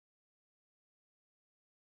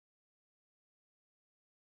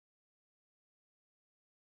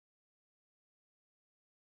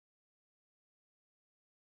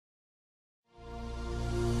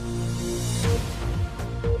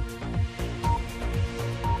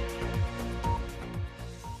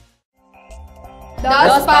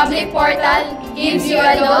DOS Public Portal gives you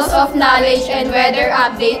a dose of knowledge and weather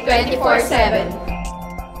update 24/7.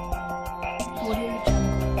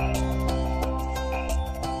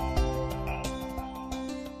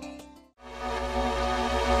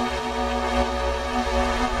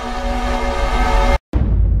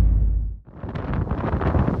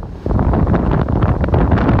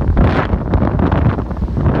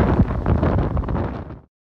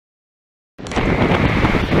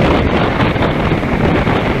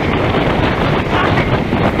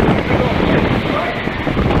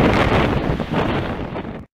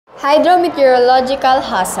 Hydrometeorological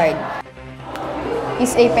hazard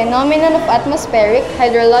is a phenomenon of atmospheric,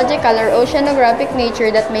 hydrological, or oceanographic nature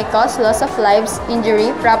that may cause loss of lives,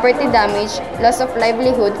 injury, property damage, loss of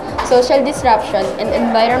livelihood, social disruption, and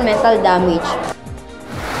environmental damage.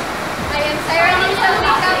 I am Sarah Lisa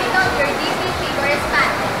Capito, your DPP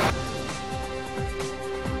correspondent.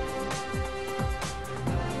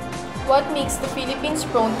 What makes the Philippines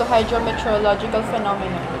prone to hydrometeorological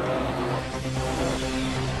phenomena?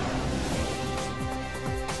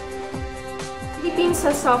 The Philippines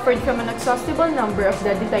has suffered from an inexhaustible number of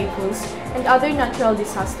deadly typhoons and other natural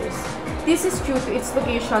disasters. This is due to its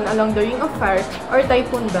location along the Ring of Fire or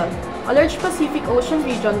Typhoon Belt, a large Pacific Ocean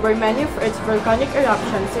region where many of Earth's volcanic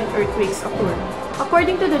eruptions and earthquakes occur.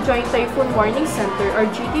 According to the Joint Typhoon Warning Center or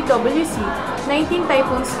GTWC, 19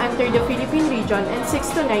 typhoons entered the Philippine region and 6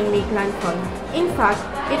 to 9 make landfall. In fact,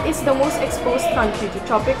 it is the most exposed country to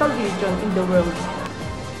tropical region in the world.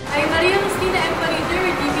 I'm Maria Justina M. Parider,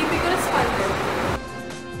 your DPP correspondent.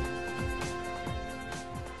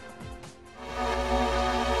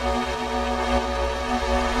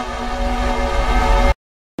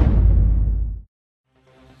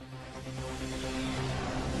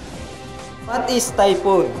 What is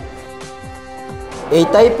typhoon? A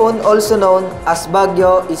typhoon, also known as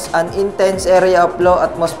bagyo, is an intense area of low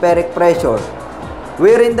atmospheric pressure,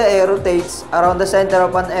 wherein the air rotates around the center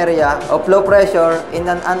of an area of low pressure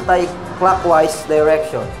in an anti-clockwise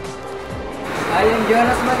direction. I am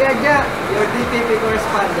Jonas Magaja, your DPP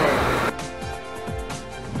correspondent.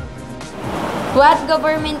 What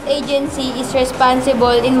government agency is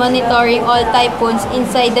responsible in monitoring all typhoons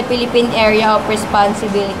inside the Philippine area of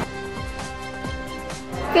responsibility?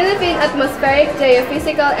 Philippine Atmospheric,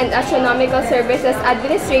 Geophysical, and Astronomical Services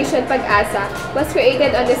Administration PAG-ASA was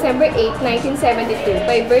created on December 8, 1972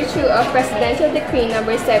 by virtue of Presidential Decree No.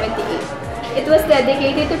 78. It was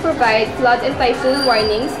dedicated to provide flood and typhoon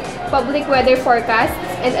warnings, public weather forecasts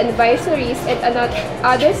and advisories, and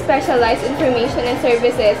other specialized information and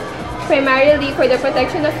services, primarily for the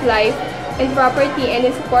protection of life and property and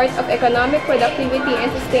in support of economic productivity and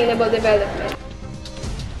sustainable development.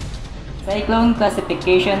 Cyclone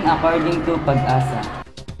classification according to PAG-ASA.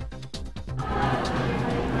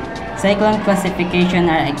 Cyclone classification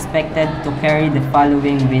are expected to carry the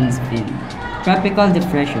following wind speed. Tropical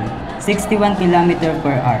depression, 61 km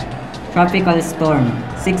per hour. Tropical storm,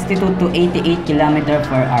 62 to 88 km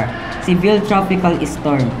per hour. Severe tropical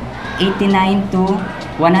storm, 89 to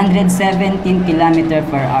 117 km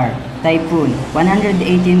per hour. Typhoon,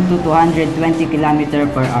 118 to 220 km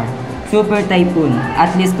per hour. Super typhoon,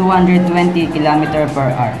 at least 220 km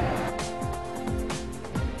per hour.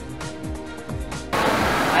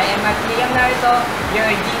 I am Mark Narito,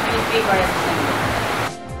 your DPP correspondent.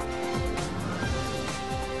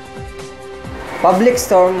 Public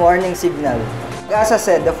storm warning signal. PAG-ASA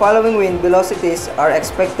said the following wind velocities are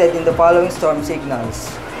expected in the following storm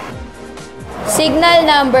signals. Signal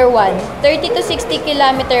number 1, 30 to 60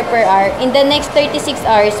 km per hour in the next 36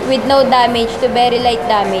 hours with no damage to very light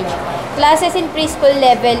damage. Classes in preschool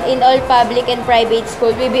level in all public and private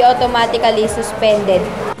schools will be automatically suspended.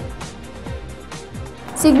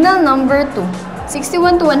 Signal number 2,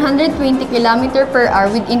 61 to 120 km per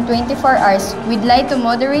hour within 24 hours with light to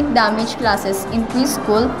moderate damage. Classes in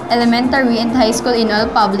preschool, elementary, and high school in all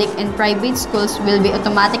public and private schools will be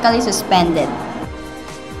automatically suspended.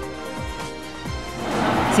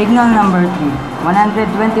 Signal number 3,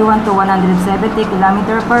 121 to 170 km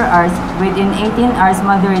per hour within 18 hours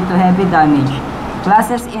moderate to heavy damage.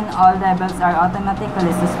 Classes in all levels are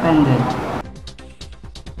automatically suspended.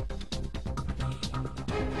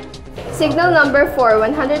 Signal number 4,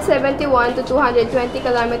 171 to 220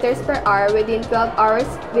 km per hour within 12 hours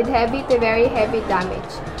with heavy to very heavy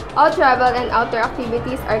damage. All travel and outdoor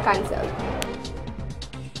activities are cancelled.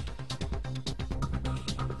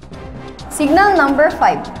 Signal number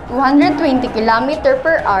 5, 220 km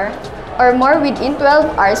per hour or more within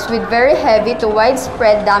 12 hours with very heavy to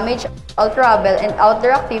widespread damage. All travel and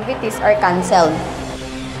outdoor activities are cancelled.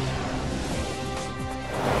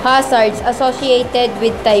 Hazards associated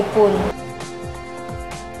with typhoon.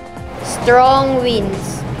 Strong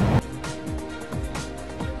winds.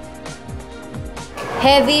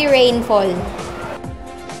 Heavy rainfall.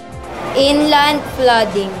 Inland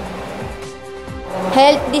flooding.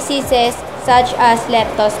 Health diseases such as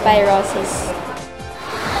leptospirosis.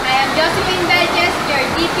 I am Josephine Belges, your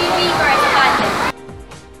DPP correspondent.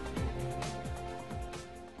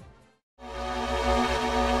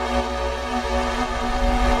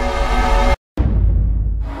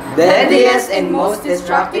 The deadliest and most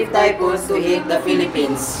destructive typhoons to hit the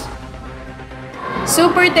Philippines.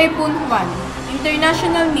 Super Typhoon Juan.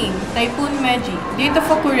 International name, Typhoon Meji. Date of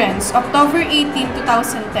occurrence, October 18,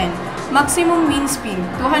 2010. Maximum wind speed,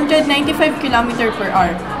 295 km per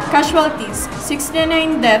hour. Casualties,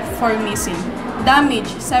 69 deaths, 4 missing.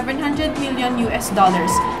 Damage, $700 million.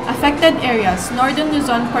 Affected areas, Northern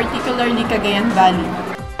Luzon, particularly Cagayan Valley.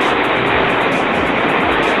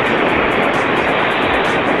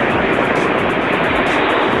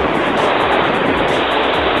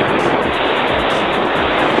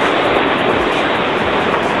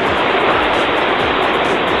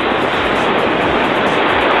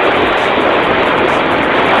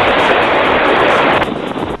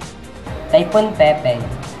 Typhoon Pepe.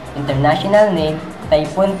 International name,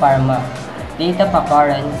 Typhoon Parma. Date of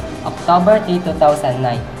occurrence, October 3,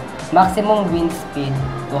 2009. Maximum wind speed,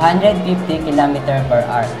 250 km per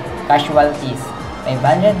hour. Casualties,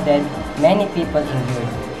 500 dead, many people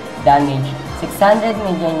injured. Damage, $600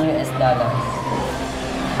 million.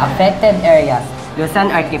 Affected areas, Luzon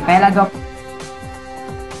Archipelago.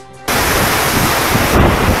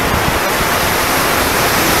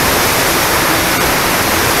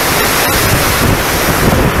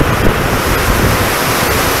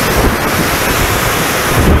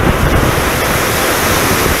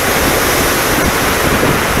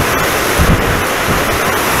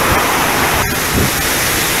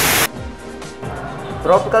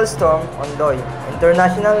 Tropical Storm Ondoy.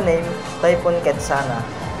 International name, Typhoon Ketsana.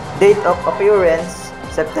 Date of occurrence,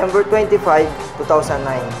 September 25,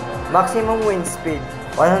 2009. Maximum wind speed,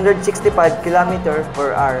 165 km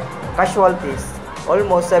per hour. Casualties,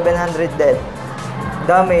 almost 700 dead.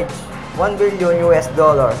 Damage, $1 billion.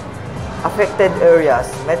 Affected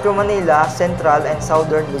areas, Metro Manila, Central and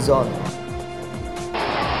Southern Luzon.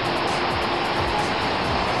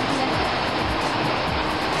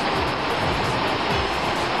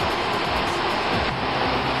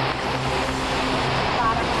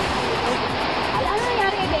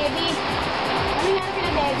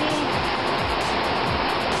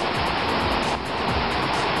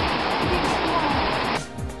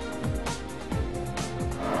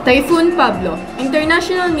 Typhoon Pablo.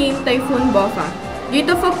 International name, Typhoon Bopha. Date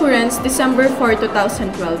of occurrence, December 4,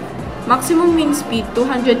 2012. Maximum wind speed,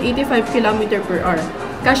 285 km per hour.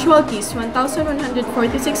 Casualties,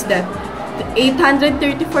 1,146 deaths,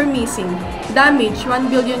 834 missing. Damage, $1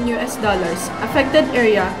 billion. Affected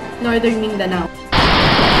area, Northern Mindanao.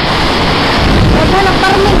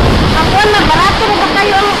 Ako na, barato na ba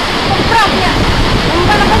kayo ang contract niya? Ang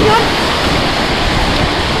ba na ba yun?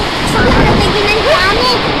 Saan ko na tigilan ko,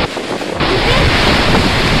 ani?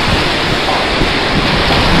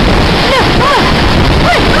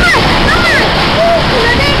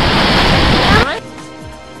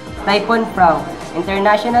 Typhoon Frau.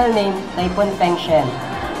 International name, Typhoon Fengshen.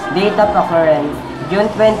 Date of occurrence, June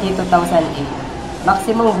 20, 2008.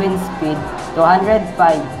 Maximum wind speed, 205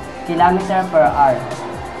 km per hour.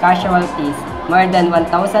 Casualties, more than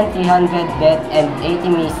 1,300 dead and 80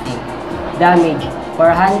 missing. Damage,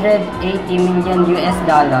 $480 million.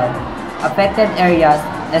 Affected areas,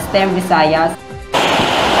 Western Visayas.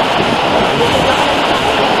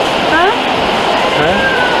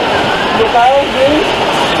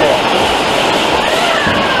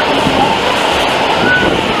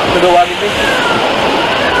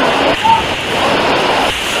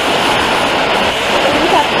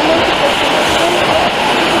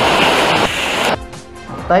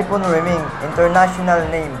 Typhoon Reming. International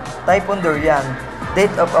name, Typhoon Durian.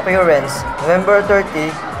 Date of occurrence, November 30,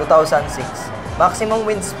 2006. Maximum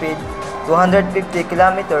wind speed, 250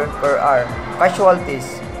 km per hour.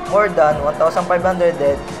 Casualties, more than 1,500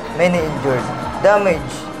 dead, many injured. Damage,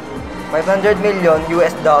 $500 million.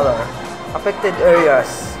 Affected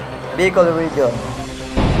areas, Bicol region.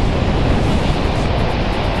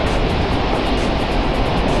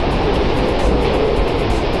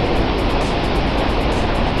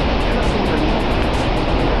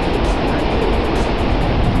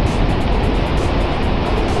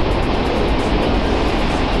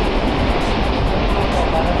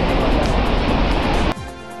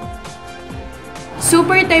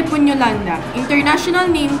 Super Typhoon Yolanda. International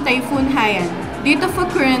name, Typhoon Haiyan. Date of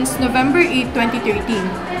occurrence, November 8, 2013.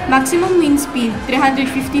 Maximum wind speed,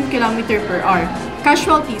 315 km per hour.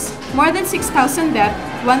 Casualties, more than 6,000 deaths,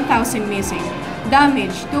 1,000 missing.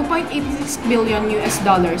 Damage, $2.86 billion.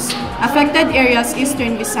 Affected areas,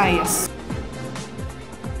 Eastern Visayas.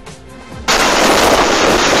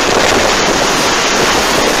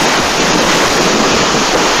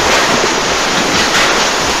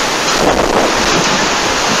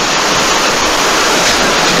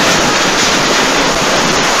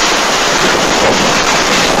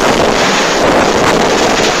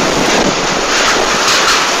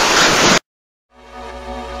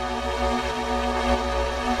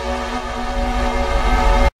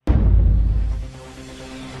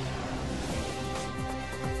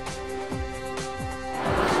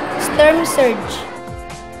 Storm surge.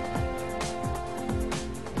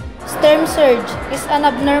 Storm surge is an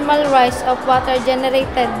abnormal rise of water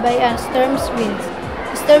generated by a storm's winds.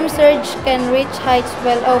 Storm surge can reach heights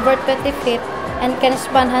well over 20 feet and can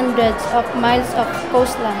span hundreds of miles of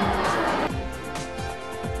coastline.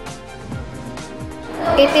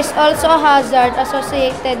 It is also a hazard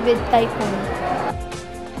associated with typhoon.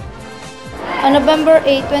 On November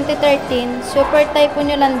 8, 2013, Super Typhoon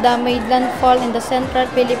Yolanda made landfall in the central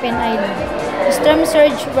Philippine island. Storm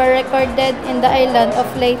surge were recorded in the island of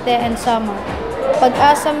Leyte and Samar.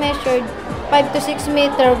 Pag-asa measured 5 to 6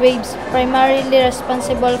 meter waves, primarily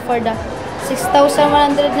responsible for the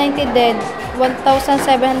 6,190 dead,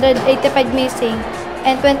 1,785 missing,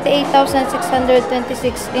 and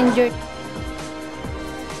 28,626 injured.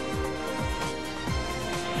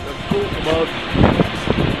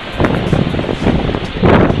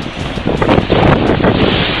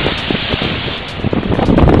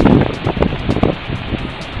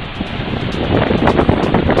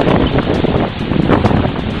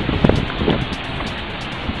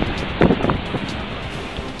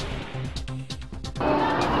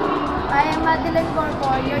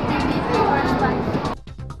 Your TV correspondent.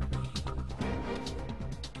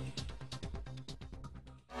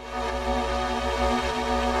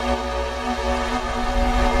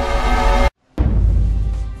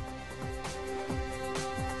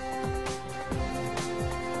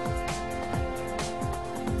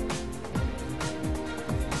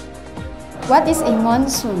 What is a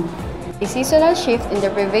monsoon? A seasonal shift in the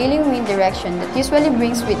prevailing wind direction that usually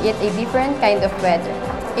brings with it a different kind of weather.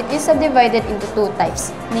 It is subdivided into two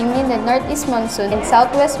types, namely the northeast monsoon and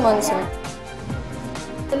southwest monsoon.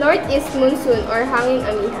 The northeast monsoon or hanging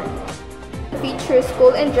amihan features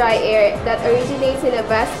cool and dry air that originates in a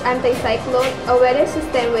vast anticyclone, a weather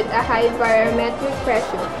system with a high barometric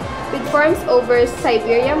pressure, which forms over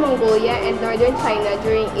Siberia, Mongolia, and northern China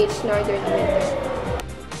during each northern winter.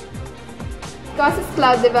 It causes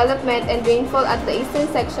cloud development and rainfall at the eastern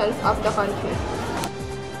sections of the country.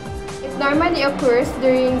 It normally occurs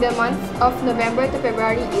during the months of November to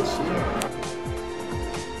February each year.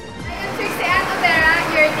 I am Trixie Otera,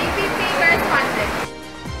 your DPP correspondent.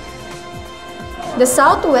 The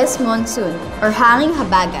southwest monsoon, or hanging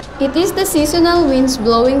habagat. It is the seasonal winds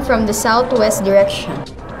blowing from the southwest direction.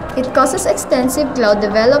 It causes extensive cloud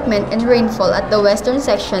development and rainfall at the western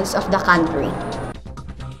sections of the country.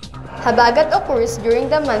 Habagat occurs during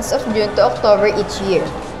the months of June to October each year.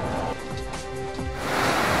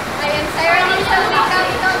 I am Sarah Lopez,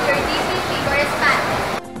 your DPP correspondent.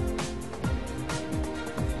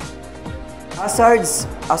 Hazards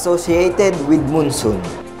associated with monsoon.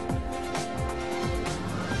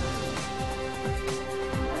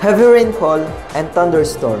 Heavy rainfall and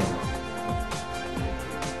thunderstorm.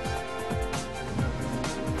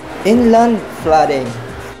 Inland flooding.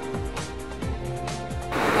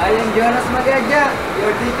 I am Jonas Magadya,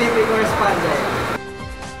 your DPP correspondent.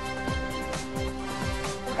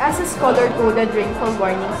 As color-coded rainfall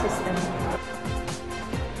warning system.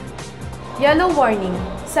 Yellow warning,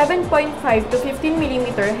 7.5 to 15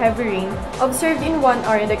 mm heavy rain observed in 1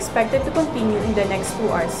 hour and expected to continue in the next 2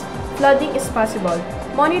 hours. Flooding is possible.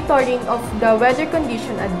 Monitoring of the weather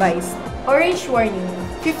condition advised. Orange warning,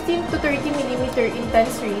 15 to 30 mm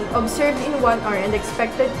intense rain observed in 1 hour and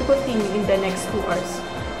expected to continue in the next 2 hours.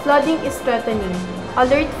 Flooding is threatening.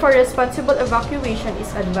 Alert for responsible evacuation is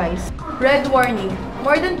advised. Red warning,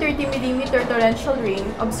 more than 30 mm torrential rain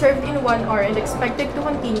observed in 1 hour and expected to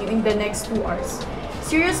continue in the next 2 hours.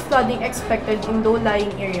 Serious flooding expected in low-lying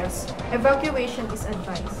areas. Evacuation is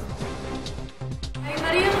advised. I'm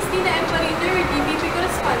Maria Justina M. Pariter, your DPP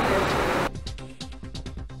correspondent.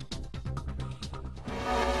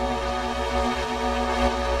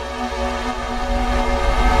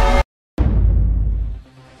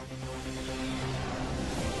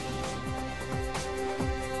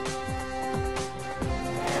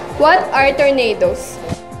 What are tornadoes?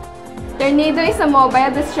 Tornado is a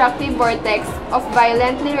mobile destructive vortex of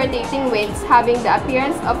violently rotating winds having the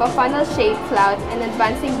appearance of a funnel-shaped cloud and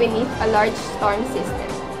advancing beneath a large storm system.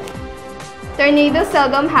 Tornadoes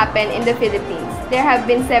seldom happen in the Philippines. There have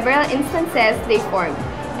been several instances they formed,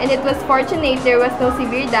 and it was fortunate there was no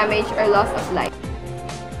severe damage or loss of life.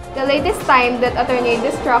 The latest time that a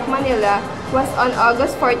tornado struck Manila was on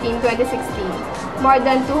August 14, 2016. More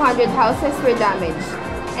than 200 houses were damaged,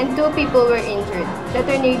 and 2 people were injured. The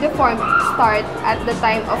tornado formed start at the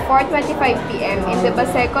time of 4:25 p.m. in the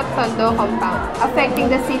Baseco Tondo compound, affecting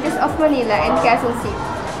the cities of Manila and Quezon City.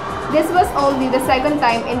 This was only the second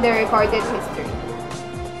time in the recorded history.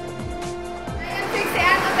 I am Trixie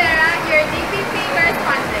Ann Opera, your DPP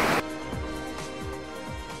correspondent.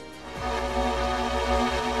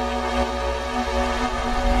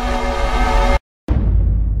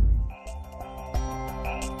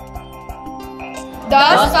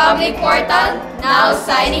 DOS Public Portal now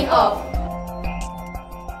signing off.